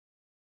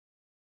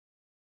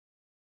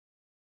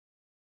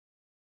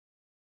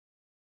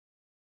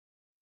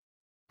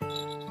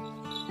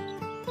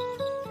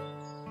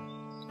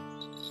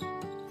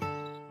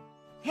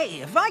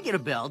Hey, if I get a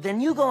bell, then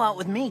you go out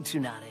with me,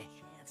 Tsunade.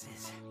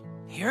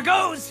 Here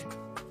goes!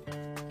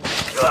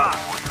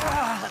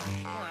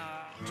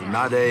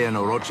 Tsunade and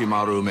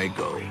Orochimaru may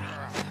go.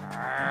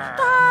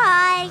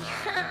 Bye!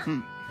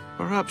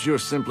 Perhaps you're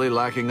simply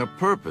lacking a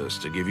purpose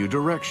to give you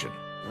direction.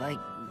 Like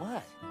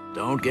what?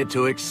 Don't get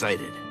too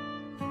excited.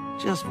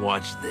 Just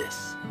watch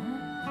this.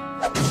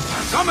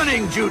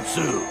 Summoning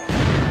Jutsu!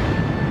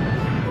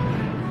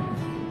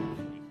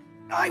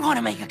 I want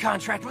to make a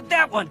contract with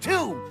that one,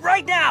 too!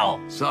 Right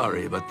now!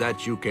 Sorry, but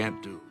that you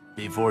can't do.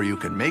 Before you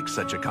can make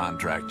such a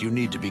contract, you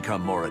need to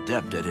become more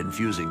adept at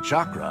infusing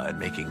chakra and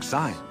making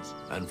signs.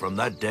 And from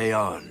that day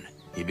on,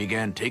 he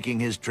began taking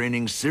his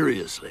training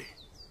seriously.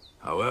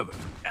 However...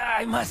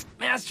 I must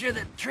master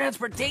the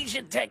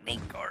transportation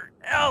technique, or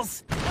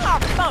else... Oh,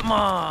 come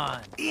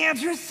on! The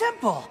answer is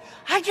simple.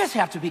 I just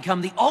have to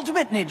become the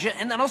ultimate ninja,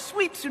 and then I'll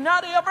sweep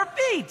Tsunade off her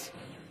feet!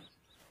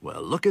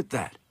 Well, look at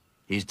that.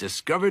 He's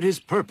discovered his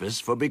purpose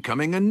for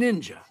becoming a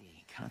ninja.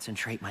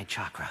 Concentrate my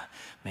chakra.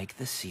 Make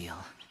the seal.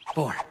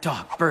 Boar,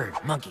 dog, bird,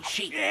 monkey,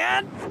 sheep,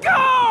 and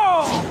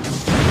go!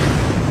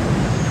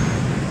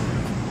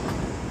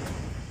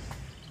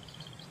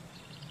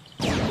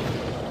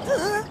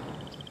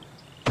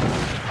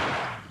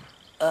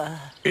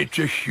 It's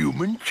a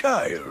human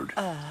child.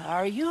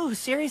 Are you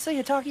seriously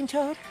a talking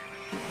toad?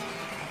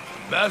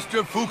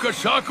 Master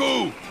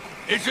Fukasaku!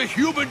 It's a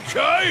human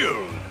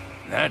child!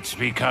 That's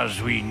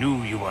because we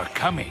knew you were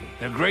coming.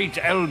 The Great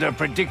Elder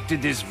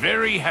predicted this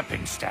very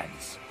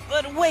happenstance.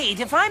 But wait,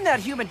 if I'm that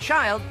human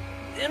child,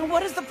 then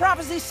what does the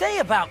prophecy say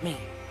about me?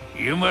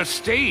 You must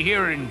stay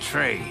here and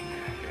train,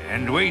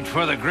 and wait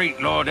for the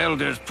Great Lord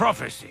Elder's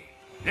prophecy.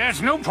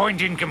 There's no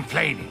point in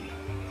complaining.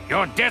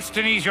 Your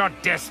destiny's your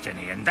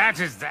destiny, and that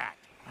is that.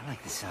 I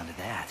like the sound of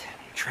that.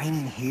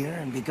 Training here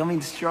and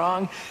becoming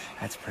strong,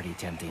 that's pretty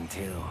tempting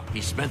too.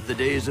 He spent the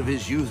days of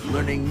his youth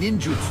learning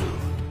ninjutsu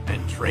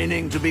and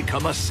training to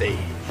become a sage.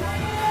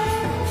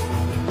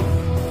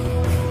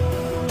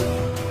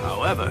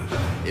 However,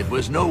 it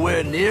was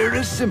nowhere near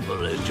as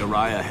simple as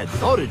Jiraiya had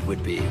thought it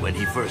would be when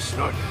he first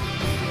started.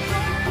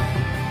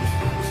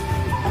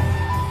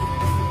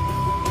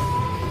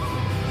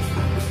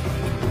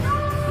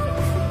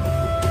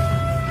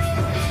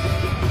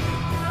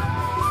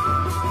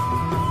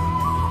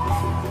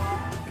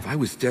 If I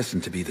was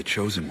destined to be the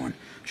chosen one,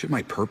 should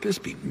my purpose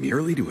be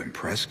merely to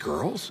impress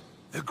girls?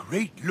 The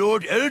Great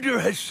Lord Elder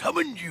has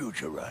summoned you,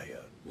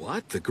 Jiraiya.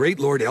 What? The Great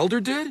Lord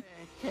Elder did?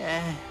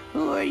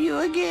 Who are you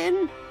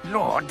again?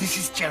 Lord, this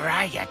is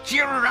Jiraiya.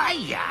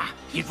 Jiraiya!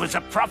 It was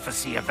a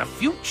prophecy of the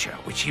future,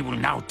 which he will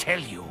now tell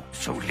you.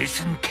 So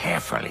listen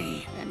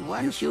carefully. And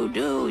once you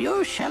do,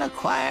 you shall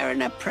acquire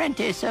an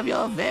apprentice of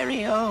your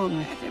very own.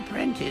 That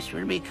apprentice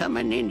will become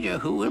a ninja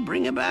who will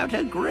bring about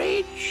a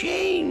great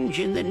change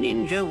in the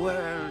ninja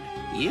world.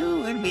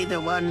 You will be the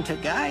one to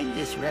guide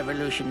this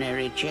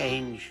revolutionary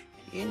change.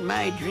 In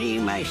my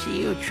dream, I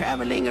see you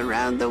traveling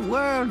around the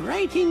world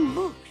writing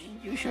books.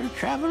 You shall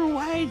travel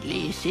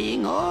widely,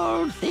 seeing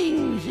all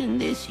things in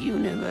this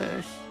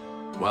universe.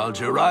 While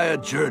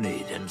Jiraiya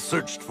journeyed and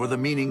searched for the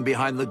meaning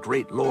behind the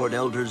Great Lord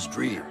Elder's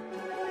dream.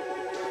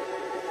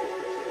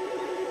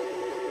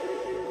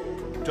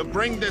 To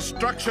bring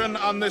destruction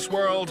on this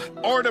world,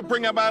 or to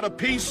bring about a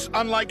peace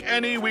unlike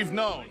any we've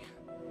known.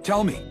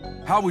 Tell me,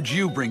 how would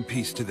you bring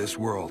peace to this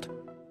world?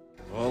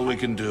 All we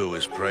can do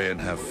is pray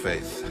and have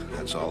faith.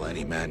 That's all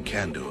any man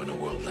can do in a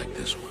world like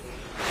this one.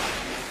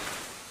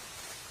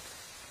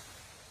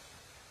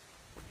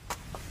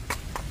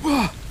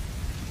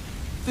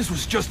 This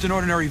was just an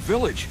ordinary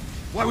village.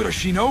 Why would a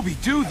shinobi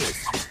do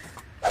this?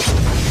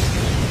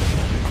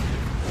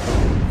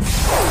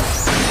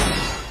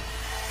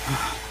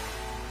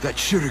 That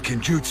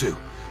shuriken jutsu.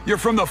 You're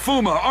from the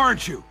Fuma,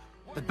 aren't you?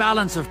 The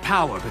balance of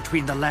power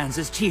between the lands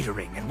is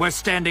teetering, and we're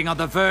standing on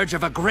the verge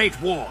of a great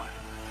war.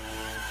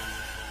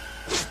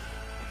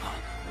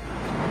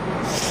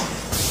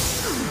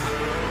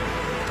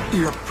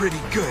 You're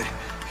pretty good.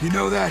 You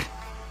know that?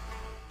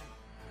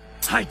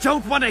 I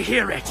don't want to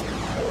hear it!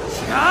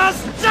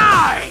 Just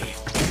die!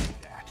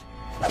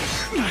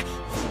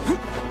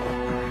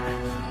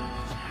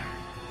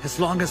 As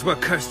long as we're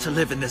cursed to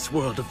live in this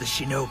world of the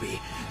shinobi,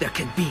 there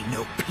can be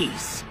no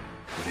peace.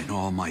 But in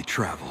all my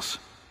travels,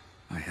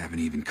 I haven't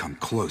even come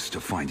close to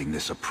finding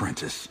this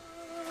apprentice.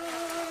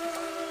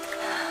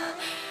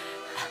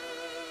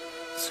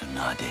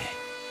 Tsunade,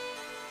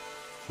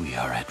 we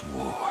are at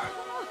war.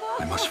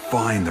 I must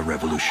find the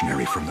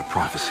revolutionary from the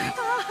prophecy.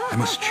 I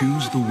must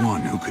choose the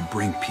one who could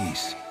bring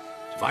peace.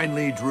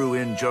 Finally drew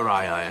in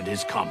Jiraiya and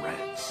his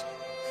comrades.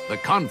 The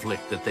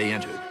conflict that they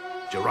entered,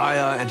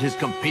 Jiraiya and his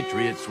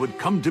compatriots would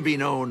come to be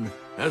known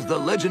as the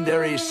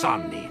legendary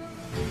Sannin.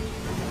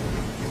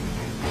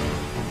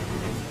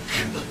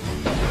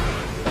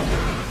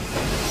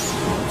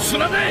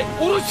 Tsunade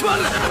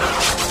Orochimaru!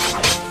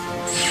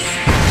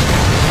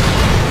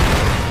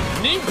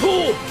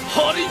 Ninpo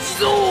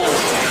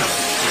Haritsu!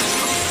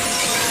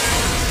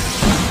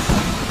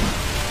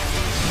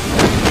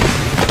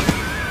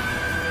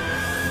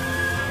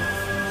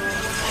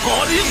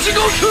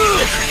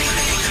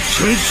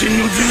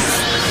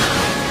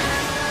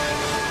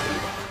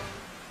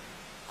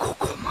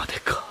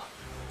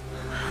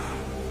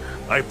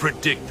 I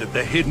predict that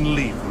the Hidden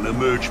Leaf will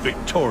emerge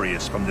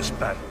victorious from this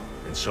battle.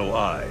 And so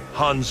I,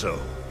 Hanzo,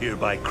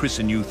 hereby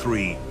christen you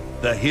three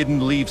the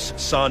Hidden Leaf's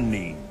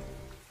Sannin.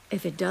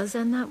 If it does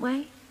end that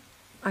way,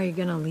 are you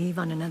gonna leave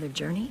on another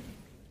journey?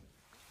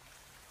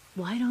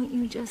 Why don't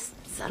you just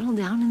settle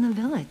down in the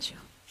village?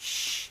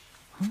 Shh.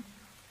 Huh?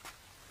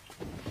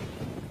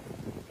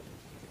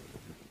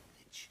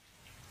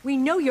 We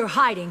know you're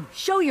hiding.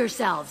 Show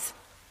yourselves.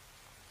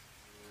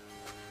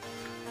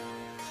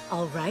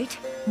 All right.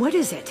 What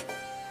is it?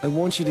 I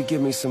want you to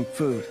give me some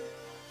food.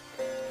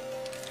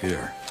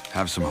 Here,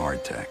 have some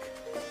hardtack.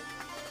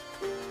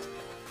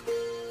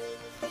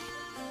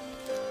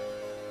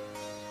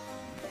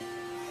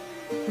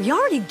 We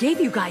already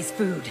gave you guys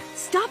food.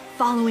 Stop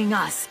following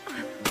us.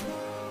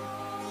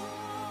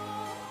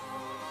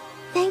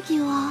 Thank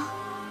you all.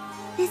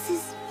 This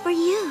is for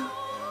you.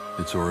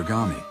 It's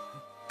origami.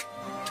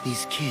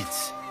 These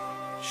kids,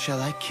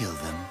 shall I kill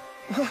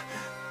them?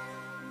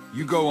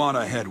 You go on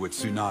ahead with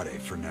Tsunade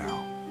for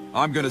now.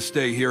 I'm gonna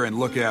stay here and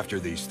look after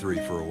these three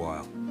for a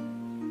while.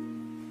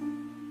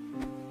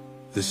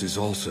 This is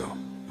also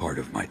part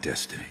of my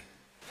destiny.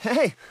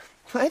 Hey,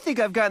 I think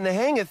I've gotten the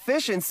hang of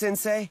fishing,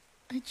 Sensei.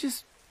 I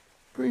just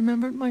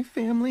remembered my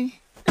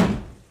family.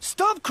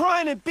 Stop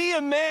crying and be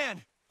a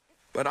man!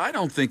 But I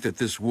don't think that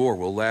this war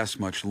will last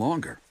much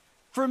longer.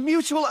 For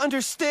mutual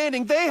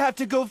understanding, they have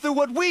to go through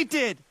what we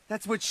did.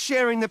 That's what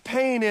sharing the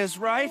pain is,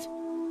 right?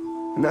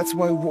 And that's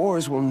why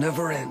wars will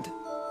never end.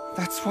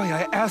 That's why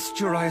I asked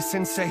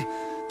Jiraiya-sensei,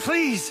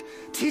 please,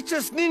 teach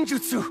us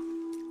ninjutsu.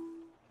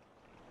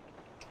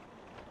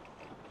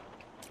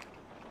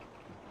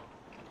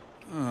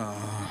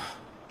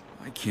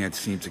 I can't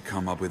seem to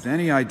come up with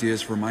any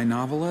ideas for my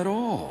novel at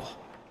all.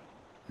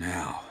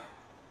 Now,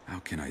 how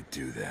can I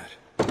do that?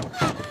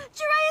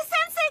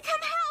 Jiraiya-sensei,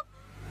 come help!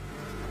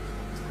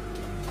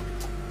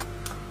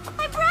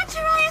 I brought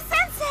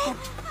Jiraiya-sensei!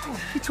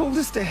 He told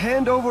us to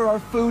hand over our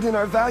food and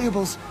our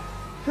valuables.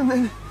 And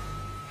then...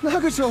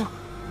 Nagato!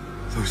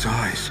 Those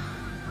eyes.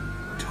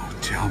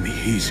 Don't tell me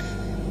he's...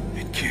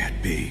 It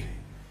can't be.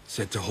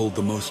 Said to hold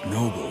the most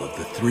noble of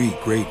the three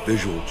great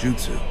visual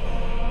jutsu.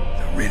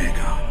 The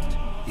Rinnegan.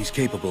 He's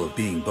capable of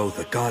being both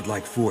a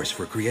godlike force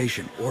for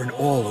creation or an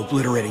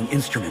all-obliterating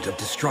instrument of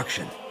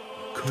destruction.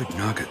 Could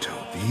Nagato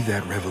be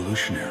that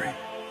revolutionary?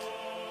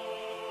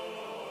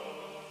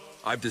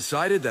 I've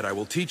decided that I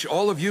will teach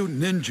all of you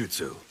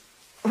ninjutsu.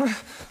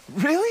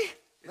 Really?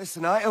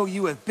 Listen, I owe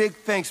you a big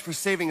thanks for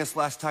saving us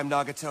last time,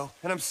 Nagato.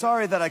 And I'm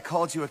sorry that I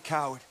called you a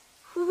coward.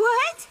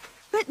 What?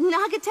 But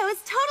Nagato is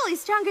totally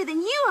stronger than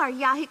you are,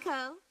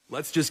 Yahiko.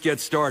 Let's just get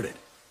started.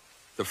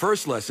 The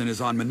first lesson is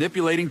on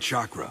manipulating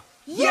chakra.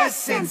 Yes,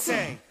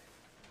 Sensei!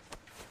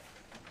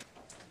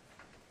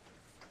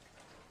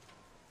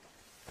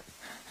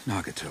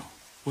 Nagato,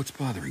 what's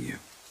bothering you?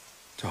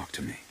 Talk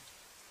to me.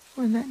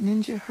 When that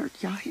ninja hurt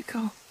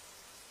Yahiko,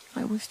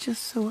 I was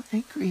just so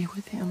angry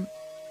with him.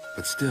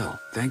 But still,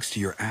 thanks to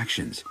your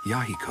actions,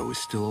 Yahiko is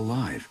still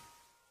alive.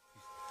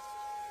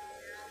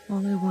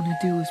 All I want to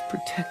do is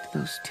protect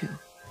those two.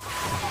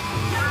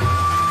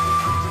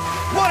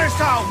 Water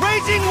style,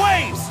 raging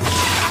waves!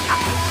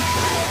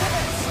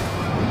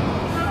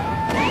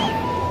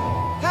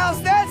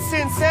 How's that,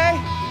 Sensei?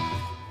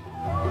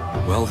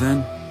 Well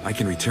then, I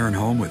can return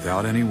home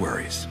without any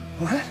worries.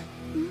 What?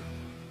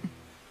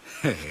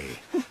 Hey,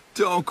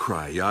 don't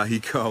cry,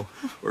 Yahiko,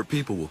 or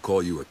people will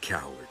call you a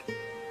coward.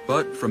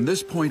 But from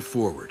this point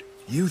forward,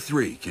 you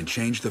three can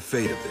change the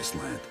fate of this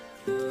land.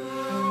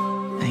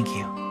 Thank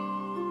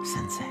you,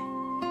 Sensei.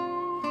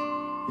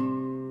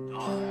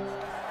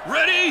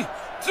 Ready?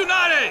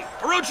 Tsunade!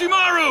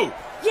 Orochimaru!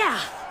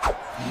 Yeah!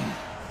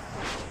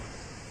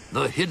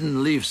 The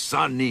Hidden Leaf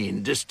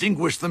Sannin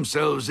distinguished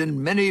themselves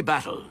in many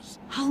battles.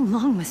 How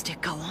long must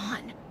it go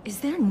on? Is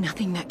there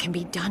nothing that can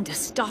be done to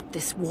stop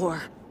this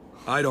war?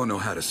 I don't know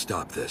how to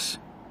stop this,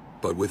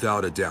 but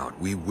without a doubt,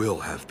 we will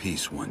have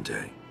peace one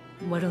day.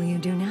 What'll you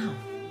do now?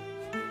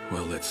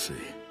 Well, let's see.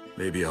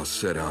 Maybe I'll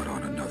set out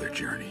on another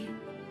journey.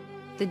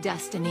 The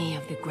destiny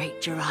of the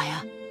great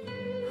Jiraiya.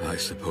 I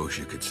suppose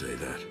you could say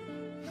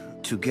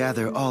that. To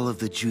gather all of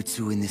the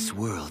jutsu in this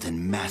world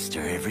and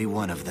master every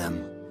one of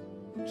them.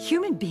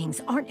 Human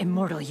beings aren't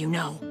immortal, you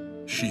know.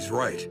 She's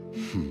right.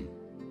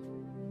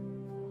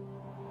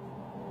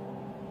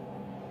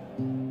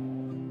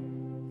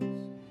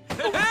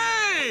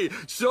 Hey!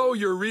 So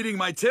you're reading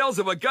my Tales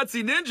of a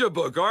Gutsy Ninja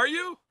book, are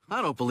you?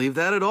 I don't believe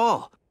that at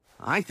all.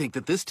 I think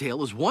that this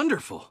tale is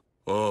wonderful.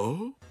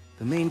 Oh?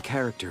 The main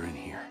character in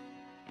here.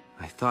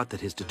 I thought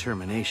that his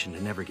determination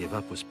to never give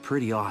up was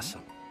pretty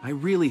awesome. I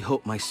really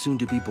hope my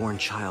soon-to-be-born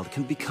child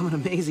can become an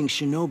amazing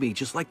shinobi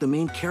just like the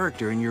main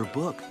character in your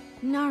book.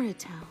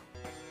 Naruto.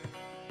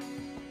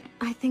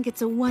 I think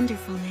it's a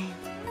wonderful name.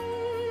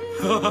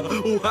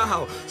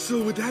 Wow,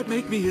 so would that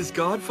make me his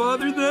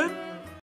godfather then?